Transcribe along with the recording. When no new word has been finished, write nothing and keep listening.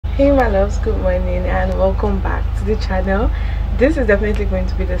Hey my loves, good morning and welcome back to the channel. This is definitely going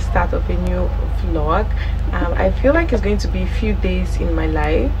to be the start of a new vlog. I feel like it's going to be a few days in my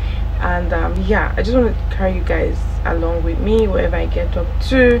life, and yeah, I just want to carry you guys along with me wherever I get up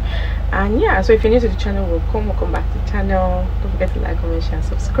to. And yeah, so if you're new to the channel, welcome back to the channel. Don't forget to like, comment, share and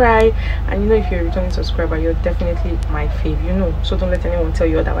subscribe. And you know, if you're a returning subscriber, you're definitely my fave, you know, so don't let anyone tell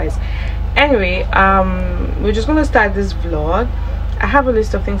you otherwise. Anyway, we're just gonna start this vlog. I have a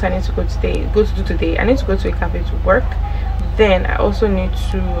list of things I need to go to do today. I need to go to a cafe to work. Then I also need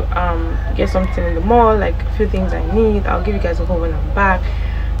to get something in the mall, like a few things I need. I'll give you guys a whole when I'm back.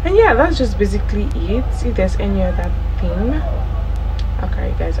 And yeah, that's just basically it. If there's any other thing, I'll carry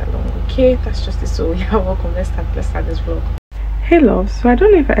you guys along. Okay, that's just it. So yeah, welcome. Let's start this vlog. Hey loves, so I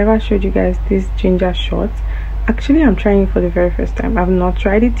don't know if I ever showed you guys this ginger shot. Actually, I'm trying it for the very first time. I've not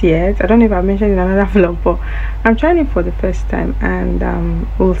tried it yet. I don't know if I mentioned in another vlog, but I'm trying it for the first time, and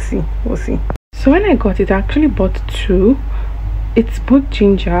we'll see. So when I got it, I actually bought two. It's both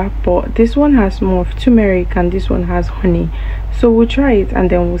ginger, but this one has more of turmeric and this one has honey. So we'll try it and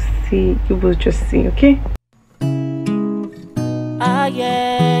then we'll see. You will just see, okay?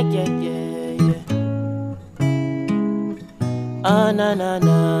 Yeah. Oh,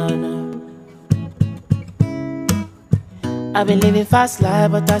 no. I've been living fast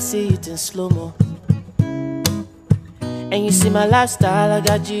life, but I see it in slow-mo. And you see my lifestyle, I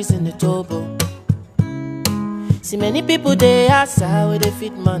got G's in the turbo. See many people they outside where they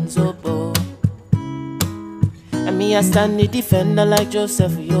fit man's oboe. And me I stand the defender like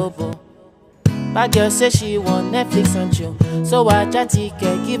Joseph Yobo. Bad girl say she want Netflix and chill, so I chatty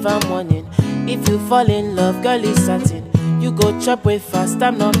care, give her warning. If you fall in love, girl is certain. You go chop way fast,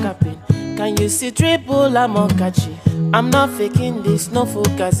 I'm not capping. Can you see dribble, I'm all catchy. I'm not faking this, no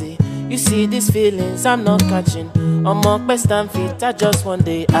fugazi. You see these feelings, I'm not catching. I'm more best and fit, I just one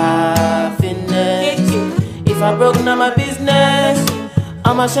day happiness. If I broke, now my business.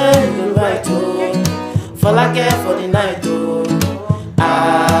 I'ma share you right, oh. Fall I care for the night, oh.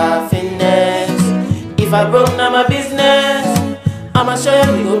 Happiness. If I broke, now my business. I'ma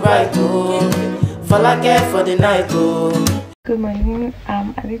share you right, oh. Fall I care for the night, oh. Good morning.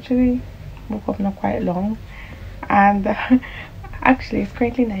 I literally woke up not quite long, and actually it's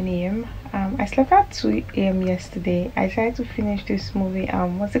currently 9 a.m. I slept at 2 a.m. yesterday. I tried to finish this movie,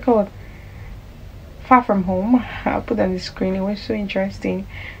 what's it called, Far From Home. I'll put on the screen. It was so interesting.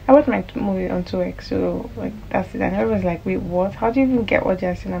 I watched my movie on 2x, so like that's it. And everyone's like, wait, what, how do you even get what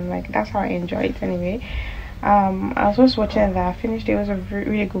you're saying? I'm like, that's how I enjoy it anyway. I was just watching that. I finished it. It was a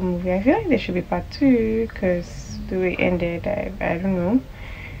really good movie. I feel like there should be part 2 because the way it ended, I don't know.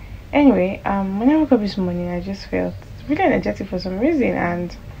 Anyway, when I woke up this morning, I just felt really energetic for some reason,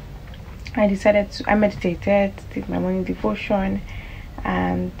 and I decided to, I meditated, did my morning devotion,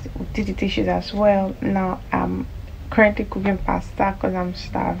 and did the dishes as well. Now I'm currently cooking pasta because I'm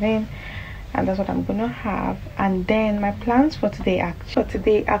starving, and that's what I'm gonna have. And then my plans for today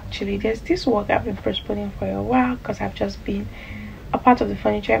actually there's this work I've been postponing for a while because I've just been a part of the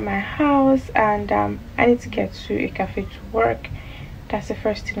furniture at my house, and I need to get to a cafe to work. That's the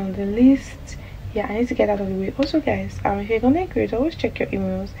first thing on the list. Yeah, I need to get out of the way. Also guys, if you're gonna create, always check your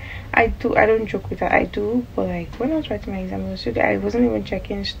emails. I don't joke with that, I do, but like when I was writing my exam, I wasn't even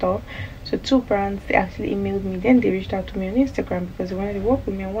checking stuff. So 2 brands, they actually emailed me, then they reached out to me on Instagram because they wanted to work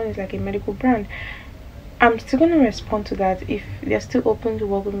with me, and one is like a medical brand. I'm still gonna respond to that. If they're still open to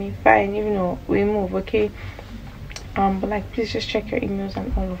work with me, fine, even though we move, okay. But like, please just check your emails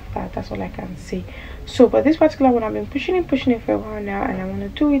and all of that. That's all I can say. So but this particular one, I've been pushing it for a while now, and I want to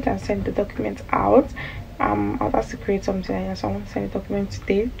do it and send the documents out. I'll have to create something like that, so I want to send the documents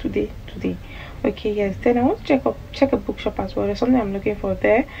today. Okay, yes. Then I want to check a bookshop as well. There's something I'm looking for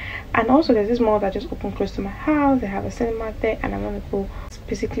there, and also there's this mall that just opened close to my house. They have a cinema there, and I want to go. That's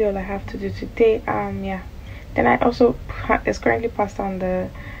basically all I have to do today. Yeah. Then I also, there's currently pasta on the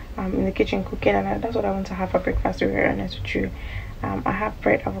in the kitchen cooking, and that's what I want to have for breakfast, to be very honest with you. I have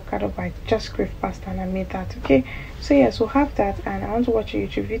bread, avocado, but I just craved pasta and I made that. Okay, so yes, we'll have that, and I want to watch a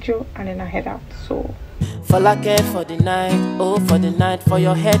YouTube video and then I head out. So fall I care for the night, oh for the night, for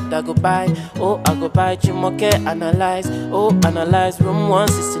your head I go buy, oh I go buy Chimoke, analyze, oh analyze room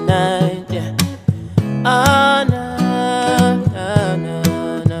 169, yeah. Ah no.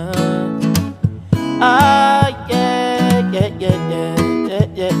 Ah yeah.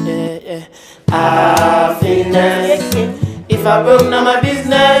 Happiness. If I broke, now my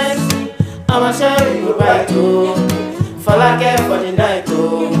business. I'ma share you right, oh. Fall I care for the night,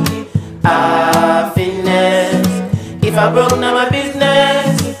 oh. Happiness. If I broke, now my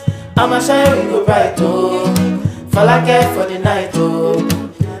business. I'ma share you right, oh. Fall I care for the night, oh.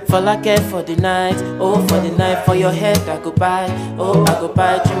 fall I care for the night, oh for the night. For your head I go buy, oh I go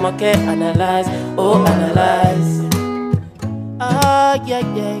buy. Dream okay, analyze, oh analyze. Ah yeah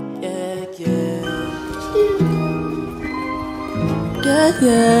yeah yeah yeah. Yeah,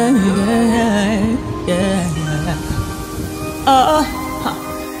 yeah, yeah, yeah, yeah.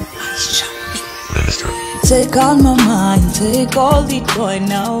 Take all my mind, take all the joy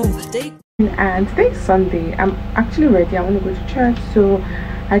now. And today is Sunday. I'm actually ready. I want to go to church, so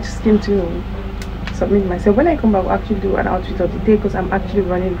I just came to submit myself. When I come back, I'll actually do an outfit of the day because I'm actually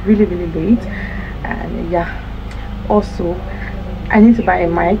running really late. And yeah, also I need to buy a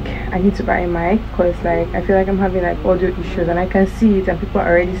mic. Because like I feel like I'm having like audio issues and I can see it and people are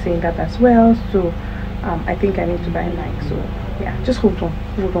already saying that as well. So I think I need to buy a mic. So yeah, just hold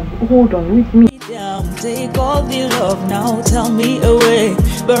on with me. Take all the love now, tell me away,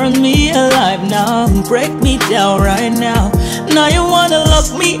 burn me alive now, break me down right now. Now you wanna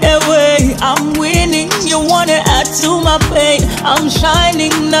lock me away, I'm winning, you wanna add to my pain. I'm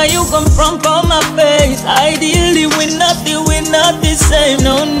shining, now you confront on my face. Ideally we're not the same,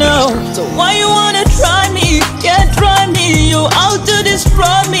 no. So why you wanna try me? Yeah, try me, you out to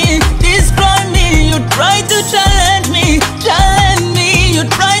destroy me. You try to challenge me, you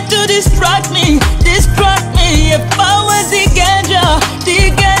try to distract me. If I was the ganja,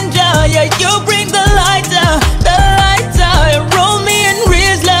 yeah, you bring the lighter, you roll me in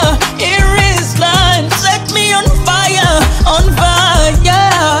Rizla, and set me on fire.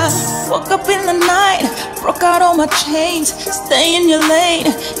 Woke up in the night, broke out all my chains, stay in your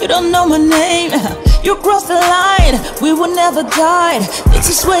lane, you don't know my name. You crossed the line, we would never die. This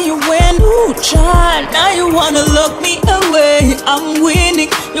is where you win, ooh child. Now you wanna lock me away, I'm winning.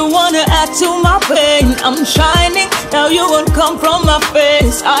 You wanna add to my pain, I'm shining. Now you won't come from my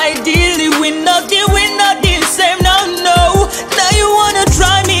face. Ideally we're not the same, no. Now you wanna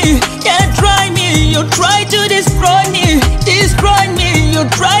try me, yeah try me. You try to destroy me. You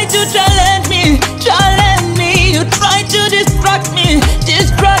try to challenge me. You try to distract me.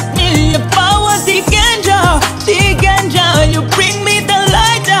 If I was the ganja, you bring me the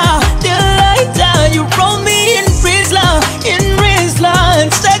lighter. You roll me in Rizla,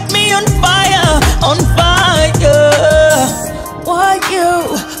 and set me on fire.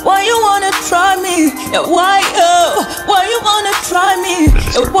 Why you wanna try me? Yeah, why you wanna try me?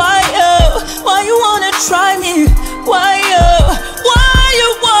 Yeah, why you wanna try me? Why you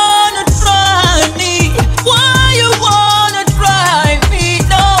wanna try me? Why you wanna try me?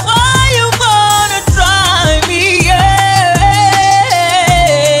 No, why you wanna try me? Yeah.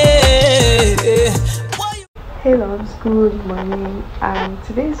 Hey loves, good morning.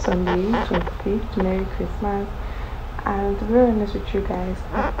 Today is Sunday 25th. Merry Christmas. And to be honest with you guys,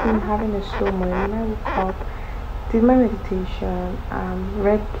 I've been having a slow morning. I woke up, did my meditation,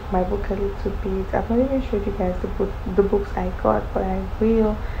 read my book a little bit. I've not even showed you guys the books I got, but I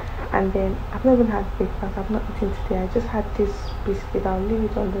will. And then I've not even had breakfast. I've not eaten today. I just had this biscuit. I'll leave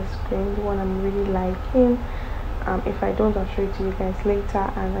it on the screen, the one I'm really liking. If I don't, I'll show it to you guys later.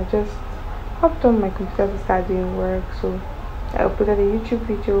 And I just hopped on my computer to start doing work. So I uploaded a YouTube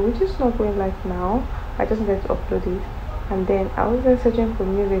video which is not going live now. I just wanted to upload it, and then I was searching for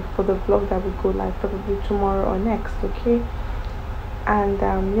music for the vlog that will go live probably tomorrow or next, okay? And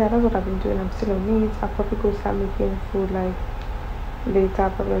yeah, that's what I've been doing. I'm still on it. I'll probably go start making food like later,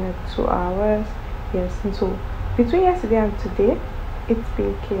 probably like 2 hours. Yes, and so between yesterday and today it's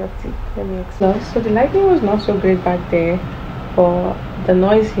been chaotic. Let me explain. So the lighting was not so great back there, but the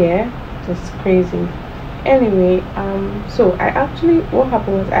noise here is crazy. Anyway, so what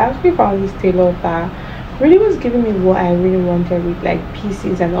happened was I actually found this tailor that really was giving me what I really wanted with like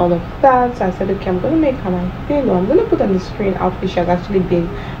pieces and all of that. So I said, okay, I'm gonna make her my tailor. I'm gonna put on the screen outfit she has actually been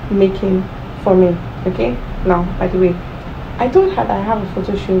making for me. Okay, now by the way, I told her that I have a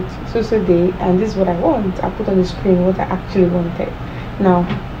photo shoot so day and this is what I want. I put on the screen what I actually wanted. Now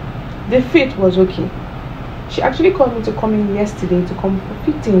the fit was okay. She actually called me to come in yesterday to come for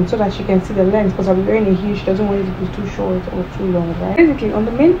fitting so that she can see the length, because I'll be wearing a heel. She doesn't want it to be too short or too long, right? Basically, on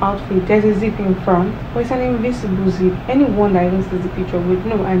the main outfit, there's a zip in front, but it's an invisible zip. Anyone that even sees the picture would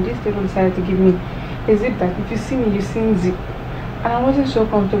know. And this tailor decided to give me a zip that if you see me, you see zip. And I wasn't so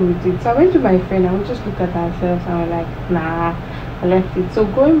comfortable with it. So I went to my friend and we just looked at ourselves and we're like, nah, I left it. So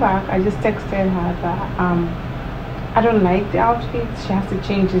going back, I just texted her that I don't like the outfit. She has to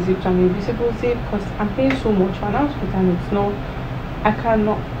change the zip to an invisible zip because I'm paying so much for an outfit and it's not, I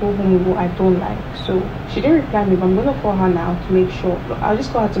cannot go home with what I don't like. So she didn't reply me, but I'm gonna call her now to make sure. I'll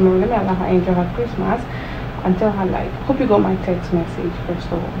just call her tomorrow. Let me allow her enjoy her Christmas and tell her like, hope you got my text message first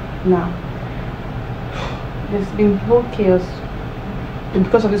of all. Now there's been whole chaos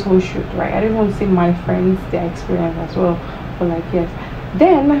because of this whole shoot, right? I didn't want to see my friends their experience as well, but like, yes.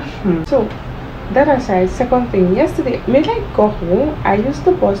 Then so that aside, second thing, yesterday when I got home, I used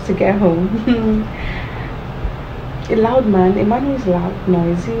the bus to get home. A loud man, a man who is loud,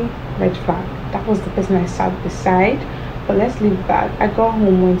 noisy, red flag. That was the person I sat beside. But let's leave that. I got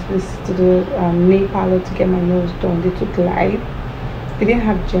home, went to the nail parlor to get my nails done. They took light. They didn't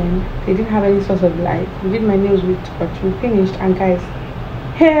have gel. They didn't have any source of light. We did my nails with torch. We finished, and guys,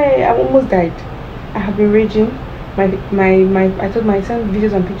 hey, I almost died. I have been raging. I told my sent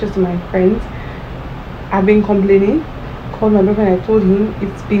videos and pictures to my friends. I've been complaining. Called my boyfriend. I told him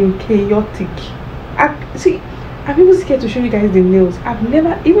it's been chaotic. See, I'm even scared to show you guys the nails. I've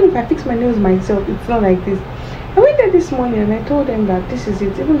never, even if I fix my nails myself, it's not like this. I went there this morning and I told them that this is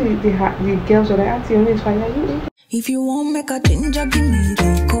it. Even the girls were like, "Auntie, your nails fine." If you want make a ginger, give me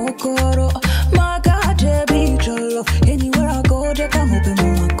the kokoro. My God, baby, love. Anywhere I go, they come open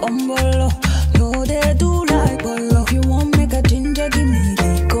my combo. No, they do like bolo. If you want make a ginger, give me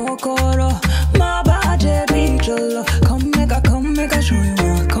the kokoro. My bad, baby, love. Come make a show you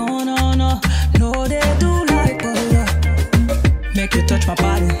my corner. No, they do like bolo. Make you touch my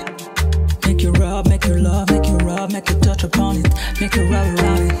body. Make you rub, make you love, make you rub, make you touch upon it, make you rub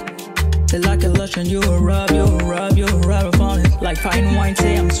around it. Say like a lotion, you will rub upon it. Like fine wine,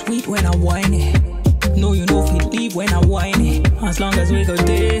 say I'm sweet when I whine it. No, you know if you leave when I whine it. As long as we go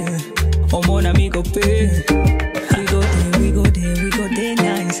there, or more than me go pay. We go there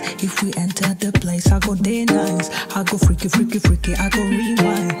nice. If we enter the place, I go there nice. I go freaky, I go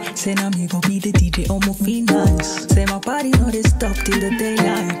rewind. Say now me go be the DJ, almost feel nice. Say my body know they stop till the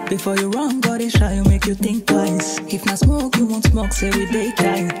daylight. Before you run, body shy, you make you think twice. If not smoke, you won't smoke, say we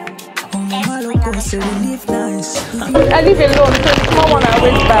daytime. I live alone, so it's small one I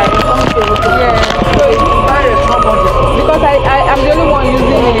always buy. Yeah. Because I'm the only one using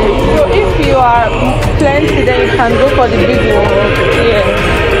it. So if you are plenty, then you can go for the big one. Yeah.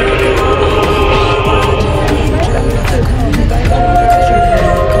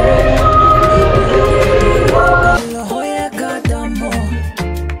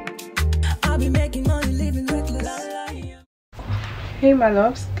 Hey my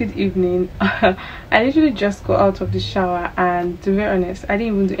loves, good evening. I literally just got out of the shower, and to be honest, I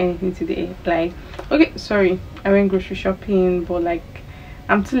didn't even do anything today. Like, okay, sorry, I went grocery shopping, but like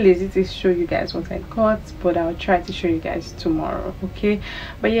I'm too lazy to show you guys what I got, but I'll try to show you guys tomorrow, okay?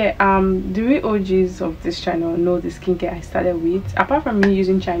 But yeah, the real OGs of this channel know the skincare I started with. Apart from me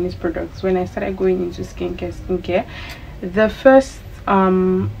using Chinese products, when I started going into skincare, the first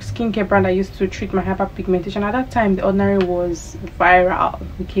skincare brand I used to treat my hyperpigmentation at that time, The Ordinary, was viral.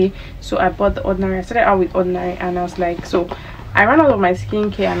 Okay, so I bought The Ordinary. I started out with Ordinary, and I was like, so I ran out of my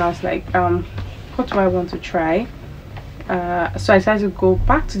skincare, and I was like, what do I want to try? So I decided to go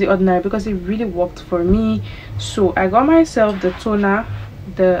back to The Ordinary because it really worked for me. So I got myself the toner,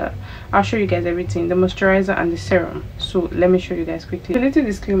 I'll show you guys everything, the moisturizer and the serum. So let me show you guys quickly. A little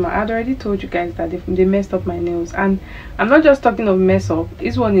disclaimer, I had already told you guys that they messed up my nails, and I'm not just talking of mess up.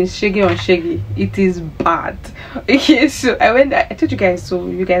 This one is Shege on Shege. It is bad. Okay, so I told you guys, so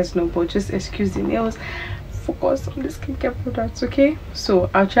you guys know, but just excuse the nails, focus on the skincare products, okay? So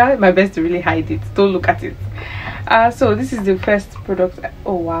I'll try my best to really hide it. Don't look at it. So this is the first product.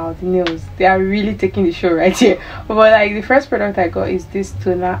 Oh wow, the nails, they are really taking the show right here. But like, the first product I got is this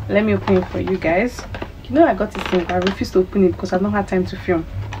toner. Let me open it for you guys. You know I got this thing, but I refused to open it because I've not had time to film.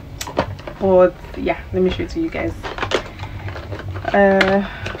 But yeah, let me show it to you guys.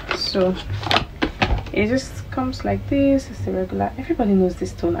 So it just comes like this. It's the regular, everybody knows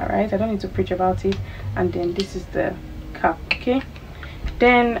this toner, right? I don't need to preach about it. And then this is the cap, okay?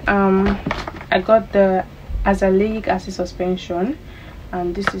 Then I got the azelaic acid suspension,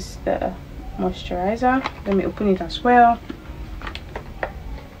 and this is the moisturizer. Let me open it as well.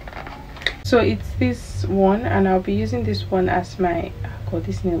 So it's this one, and I'll be using this one as my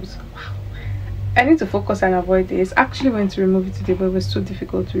these nails. Wow, I need to focus and avoid this. Actually went to remove it today, but it was so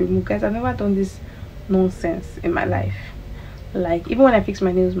difficult to remove, guys. I've never done this nonsense in my life. Like, even when I fix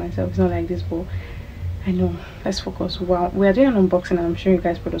my nails myself, it's not like this, but I know. Let's focus. Wow, we are doing an unboxing and I'm showing you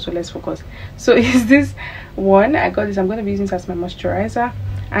guys products, so let's focus. So is this one, I got this. I'm going to be using this as my moisturizer.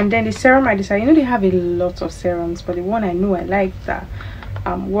 And then the serum, I decided, you know, they have a lot of serums, but the one I know I liked that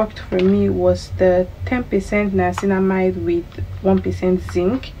worked for me was the 10% niacinamide with 1%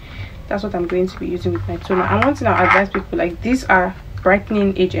 zinc. That's what I'm going to be using with my toner. And one thing I'll advise people, like, these are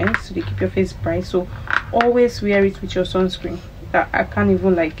brightening agents, so they keep your face bright, so always wear it with your sunscreen. I can't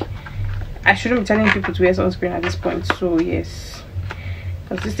even, like, I shouldn't be telling people to wear sunscreen at this point. So yes,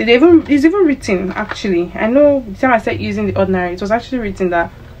 because it's even written, actually. I know the time I started using the ordinary, it was actually written that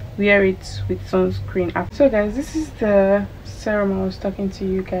wear it with sunscreen after. So guys, this is the serum I was talking to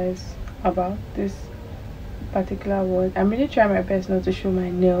you guys about, this particular one. I'm really trying my best not to show my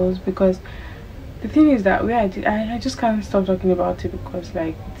nails, because the thing is that where I just can't stop talking about it, because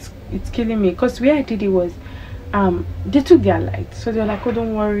like it's killing me. Because where I did it was they took their light, so they're like, oh,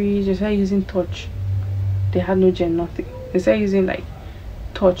 don't worry, just start using touch. They had no gel, nothing. They started using like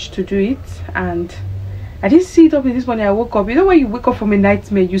touch to do it, and I didn't see it up this morning. I woke up, you know when you wake up from a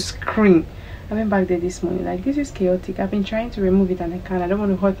nightmare, you scream. I went back there this morning, like, this is chaotic. I've been trying to remove it and I can't. I don't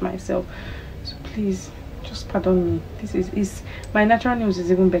want to hurt myself, so please just pardon me. This is my natural nails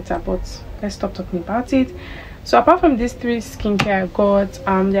is even better, but let's stop talking about it. So apart from these 3 skincare I got,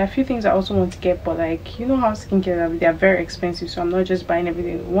 there are a few things I also want to get, but like, you know how skincare are, they are very expensive, so I'm not just buying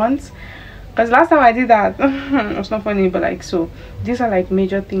everything at once. Because last time I did that it was not funny, but like, so these are like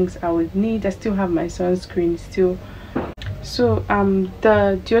major things I would need. I still have my sunscreen still. So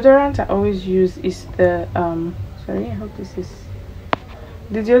the deodorant I always use is the sorry, I hope this is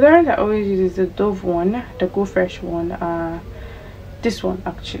the deodorant I always use is the Dove one, the Go Fresh one. This one,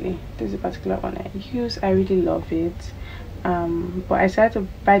 actually, this is a particular one I use. I really love it, but I decided to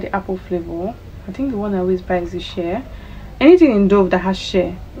buy the apple flavor. I think the one I always buy is the Share. Anything in Dove that has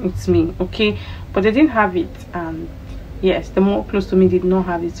Share, it's me, okay? But they didn't have it, and yes, the more close to me did not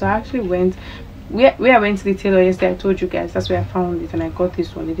have it. So I actually went where I went to the tailor yesterday. I told you guys that's where I found it, and I got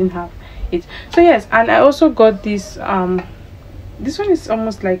this one. They didn't have it. So yes, and I also got this this one is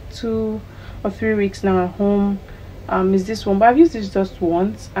almost like 2 or 3 weeks now at home. Is this one, but I've used this just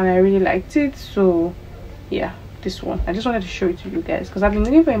once and I really liked it. So yeah, this one, I just wanted to show it to you guys, because I've been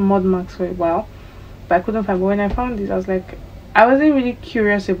looking for a mud mask for a while, but I couldn't find. But when I found this, I was like, I wasn't really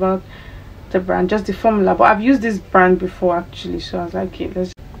curious about the brand, just the formula, but I've used this brand before actually, so I was like, okay,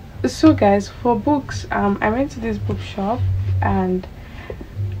 let's. So guys, for books, I went to this bookshop, and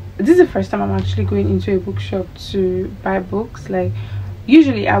this is the first time I'm actually going into a bookshop to buy books. Like,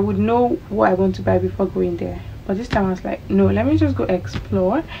 usually I would know what I want to buy before going there, but this time I was like, no, let me just go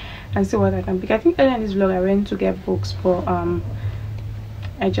explore and see what I can pick. I think earlier in this vlog I went to get books, but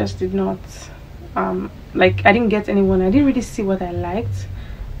I just did not like, I didn't get anyone. I didn't really see what I liked.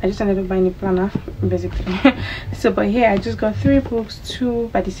 I just ended up buying a planner basically. So but here I just got 3 books, 2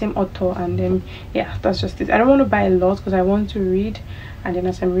 by the same author, and then yeah, that's just it. I don't want to buy a lot because I want to read, and then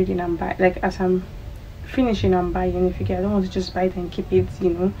as I'm reading I'm buying, like as I'm finishing I'm buying. If you get, I don't want to just buy it and keep it,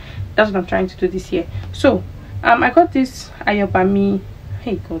 you know. That's what I'm trying to do this year. So I got this Ayobami,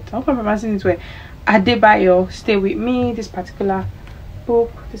 hey god, I hope I'm pronouncing it well, Adebayo Stay With Me, this particular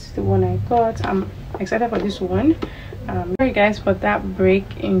book. This is the one I got. I'm excited for this one. Sorry guys for that break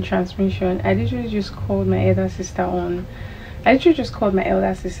in transmission. I literally just called my elder sister on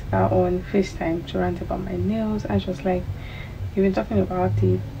FaceTime to rant about my nails. I was like, you've been talking about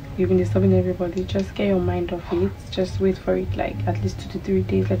it, you've been disturbing everybody, just get your mind off it, just wait for it like at least 2 to 3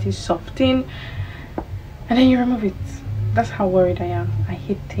 days, let it soften, and then you remove it. That's how worried I am. I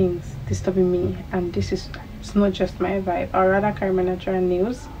hate things disturbing me, and this is, it's not just my vibe. I'd rather carry my natural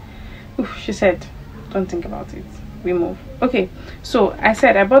nails. Oof, she said don't think about it, we move. Okay, so I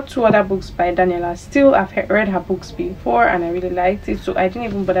said I bought 2 other books by Daniela Steele. I've read her books before and I really liked it, so I didn't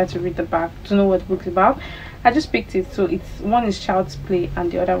even bother to read the back to know what the book's about. I just picked it. So it's one is Child's Play and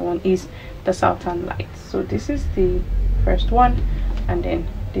the other one is The Southern Lights. So this is the first one, and then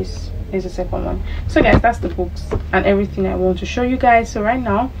this is the second one. So guys, that's the books and everything I want to show you guys. So right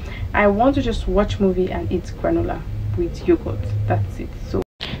now I want to just watch movie and eat granola with yogurt. That's it.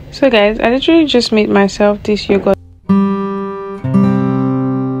 So guys, I literally just made myself this yogurt.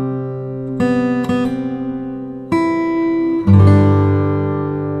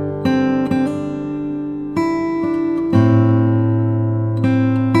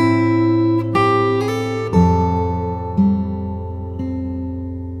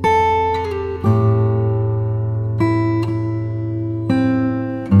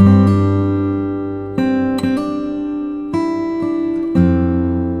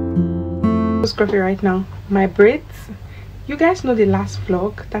 Coffee right now. My braids, you guys know the last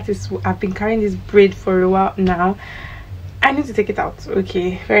vlog, that is, I've been carrying this braid for a while now. I need to take it out.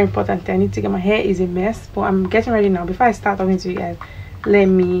 Okay, very important. I need to get, my hair is a mess, but I'm getting ready now. Before I start talking to you guys, let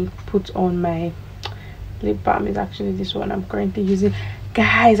me put on my lip balm. Is actually this one I'm currently using.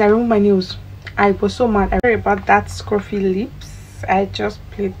 Guys, I removed my nails. I was so mad. I worry about that scruffy lips. I just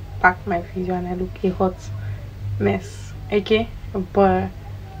played back my video and I look a hot mess. Okay, but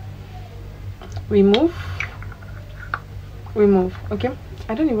we move. Okay,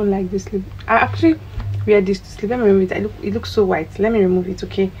 I don't even like this lip. wear this to sleep. Let me remove it. It looks so white. Let me remove it,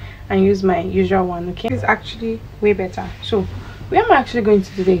 okay, and use my usual one, okay. It's actually way better. So where am I actually going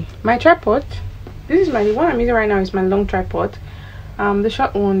to today? My tripod. This is the one I'm using right now is my long tripod. The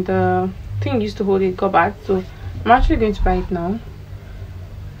short one, the thing used to hold it got bad, so I'm actually going to buy it now.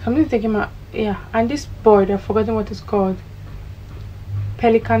 So I'm going to take him out. Yeah, and this board, I've forgotten what it's called.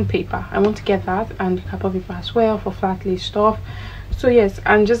 Pelican paper. I want to get that, and copper paper as well for flat lay stuff. So yes,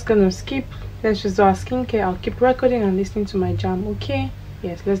 I'm just gonna skip. Let's just do our skincare. I'll keep recording and listening to my jam, okay?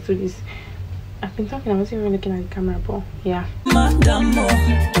 Yes, let's do this. I've been talking, I wasn't even looking at the camera, but yeah.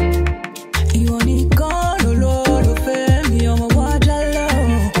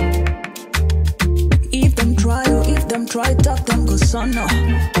 If them try, talk them go son,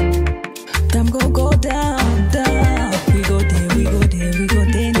 them go down.